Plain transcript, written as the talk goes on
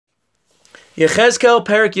Yechezkel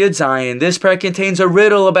Perek Yud Zayin. This perek contains a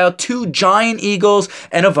riddle about two giant eagles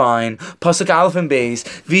and a vine. Pasuk Aleph and Beis.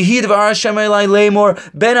 V'hi dvar Hashem elai lemor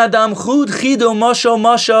ben adam chud chido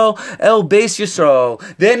masho el Beis Yisrael.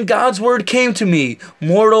 Then God's word came to me,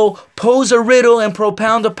 mortal, pose a riddle and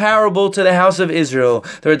propound a parable to the house of Israel.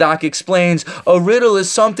 The Radak explains, a riddle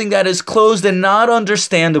is something that is closed and not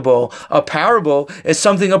understandable. A parable is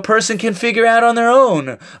something a person can figure out on their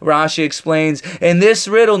own. Rashi explains, in this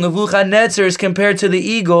riddle, Nebuchadnezzar is compared to the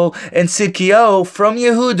eagle and Tzidkiyahu from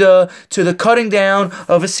Yehuda to the cutting down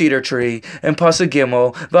of a cedar tree. And Pasuk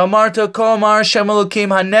Gimel, V'amarta kol amar Hashem Elokim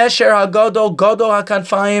hanesher hagadol gadol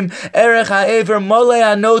hakanfayim erech ha'ever mole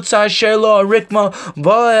hanotzah asher lo harikma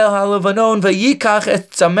ba'el halavanon v'yikach et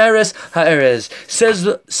tzameres ha'erez.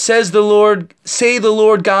 Says the Lord, say the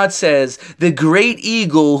Lord God says, the great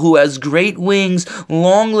eagle who has great wings,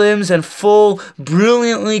 long limbs, and full,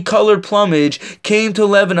 brilliantly colored plumage came to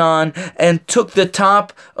Lebanon and took the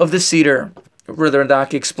top of the cedar. Brother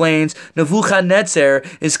Radak explains, Nebuchadnezzar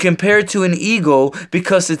is compared to an eagle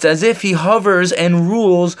because it's as if he hovers and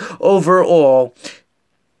rules over all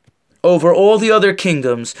the other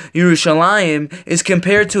kingdoms. Yerushalayim is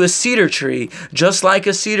compared to a cedar tree. Just like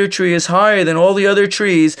a cedar tree is higher than all the other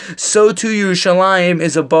trees, so too Yerushalayim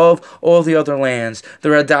is above all the other lands. The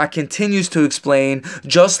Radak continues to explain,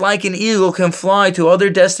 just like an eagle can fly to other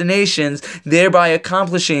destinations, thereby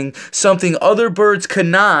accomplishing something other birds could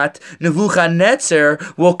not, Nebuchadnezzar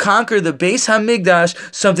will conquer the Beis HaMikdash,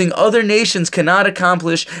 something other nations cannot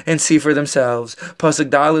accomplish and see for themselves. Pasuk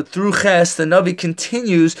Dalet through Ches, the Navi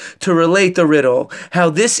continues to relate the riddle, how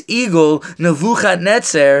this eagle,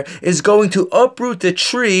 Nebuchadnezzar, is going to uproot the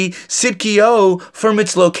tree, Tzidkiyahu, from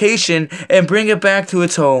its location and bring it back to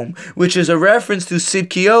its home, which is a reference to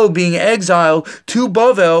Tzidkiyahu being exiled to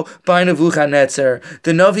Bavel by Nebuchadnezzar.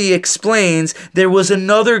 The Navi explains there was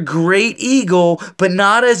another great eagle, but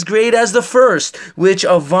not as great as the first, which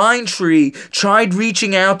a vine tree tried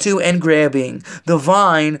reaching out to and grabbing. The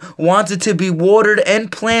vine wanted to be watered and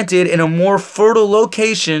planted in a more fertile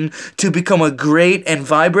location to become a great and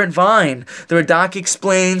vibrant vine. The Radak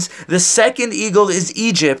explains the second eagle is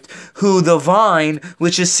Egypt, who the vine,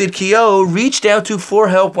 which is Tzidkiyahu, reached out to for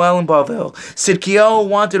help while in Bavel. Tzidkiyahu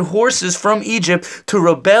wanted horses from Egypt to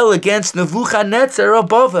rebel against Nebuchadnezzar of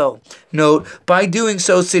Bavel. Note, by doing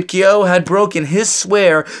so, Tzidkiyahu had broken his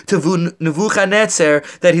swear to Nebuchadnezzar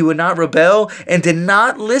that he would not rebel and did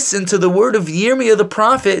not listen to the word of Yirmiyah the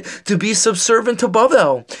prophet to be subservient to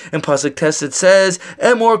Bavel. In Pasuk Tes it says,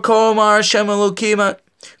 Emor Ko Amar Hashem Elokim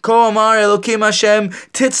Ko Amar Elokim Hashem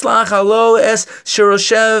Titzlach Halo Es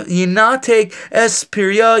Shiroshev Yinatek Es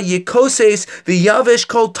Pirya Yekoses V'Yavesh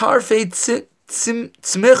Kol Tarfei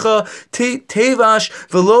Tzmicha Tevash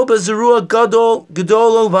V'lo Bazerua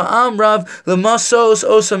Gadolo Va'amrav L'Masos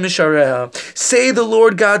Osa Mishareha. Say the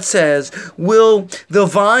Lord God says, Will the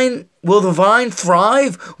vine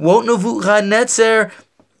thrive? Won't Nebuchadnezzar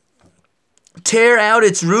tear out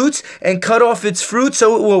its roots and cut off its fruit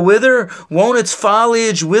so it will wither? Won't its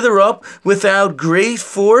foliage wither up without great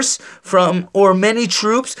force or many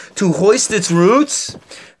troops to hoist its roots?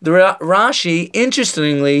 The Rashi,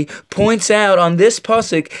 interestingly, points out on this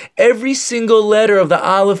pasuk, every single letter of the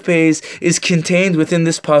Aleph Beis is contained within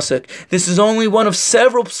this pasuk. This is only one of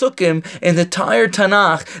several psukim in the entire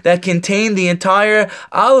Tanakh that contain the entire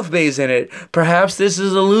Aleph Beis in it. Perhaps this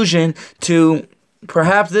alludes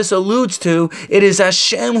to it is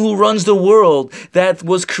Hashem who runs the world that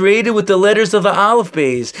was created with the letters of the Aleph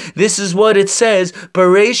Beis. This is what it says,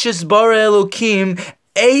 Bereshis bara Elokim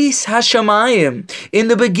Ace Hashemayim. In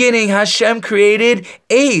the beginning, Hashem created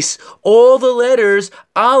Ace, all the letters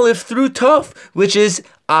Aleph through Tuf, which is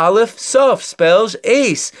Aleph Suf, spells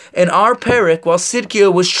Ace. And our Perek, while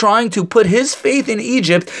Tzidkiyahu was trying to put his faith in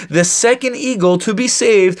Egypt, the second eagle, to be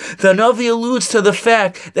saved, the Navi alludes to the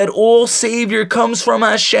fact that all Savior comes from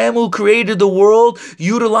Hashem who created the world,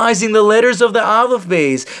 utilizing the letters of the Aleph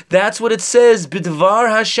Beis. That's what it says, B'dvar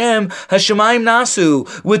Hashem, Hashemayim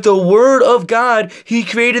Nasu. With the word of God, He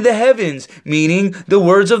created the heavens, meaning the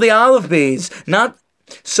words of the Aleph Beis.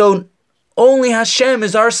 Only Hashem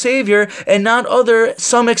is our Savior and not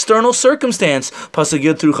some external circumstance. Pasuk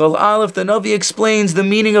Yud through Chol Aleph, the Navi explains the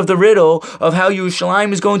meaning of the riddle of how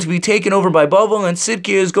Yerushalayim is going to be taken over by Bavel and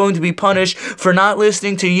Tzidkiyahu is going to be punished for not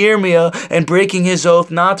listening to Yirmiyah and breaking his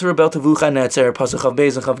oath not to rebel to Nebuchadnezzar. Pasuk Chav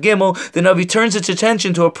Beis and Chav Gimel, the Navi turns its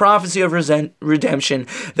attention to a prophecy of redemption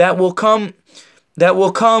that will come that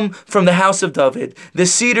will come from the house of David. The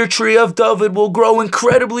cedar tree of David will grow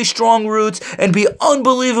incredibly strong roots and be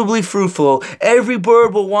unbelievably fruitful. Every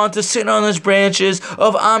bird will want to sit on its branches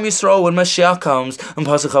of Am Yisrael when Mashiach comes. In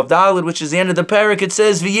Pasuk of Daled, which is the end of the parak, it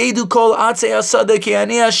says, V'yedu kol atzei asada ki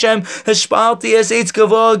ani Hashem hashpalti es eitz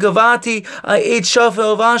gavoa gavati eitz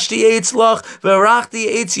shafel vashti eitz lach v'arachti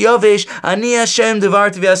eitz yavesh ani Hashem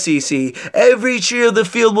devarti v'asisi. Every tree of the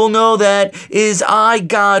field will know that is I,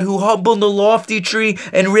 God, who humbled the lofty tree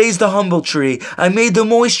and raised the humble tree. I made the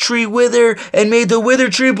moist tree wither and made the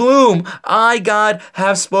withered tree bloom. I, God,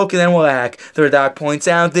 have spoken and will act. The Radak points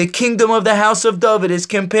out the kingdom of the house of David is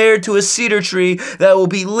compared to a cedar tree that will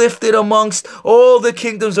be lifted amongst all the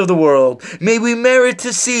kingdoms of the world. May we merit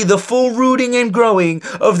to see the full rooting and growing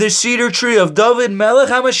of the cedar tree of David Melech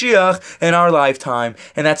HaMashiach in our lifetime.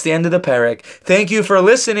 And that's the end of the parak. Thank you for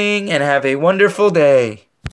listening and have a wonderful day.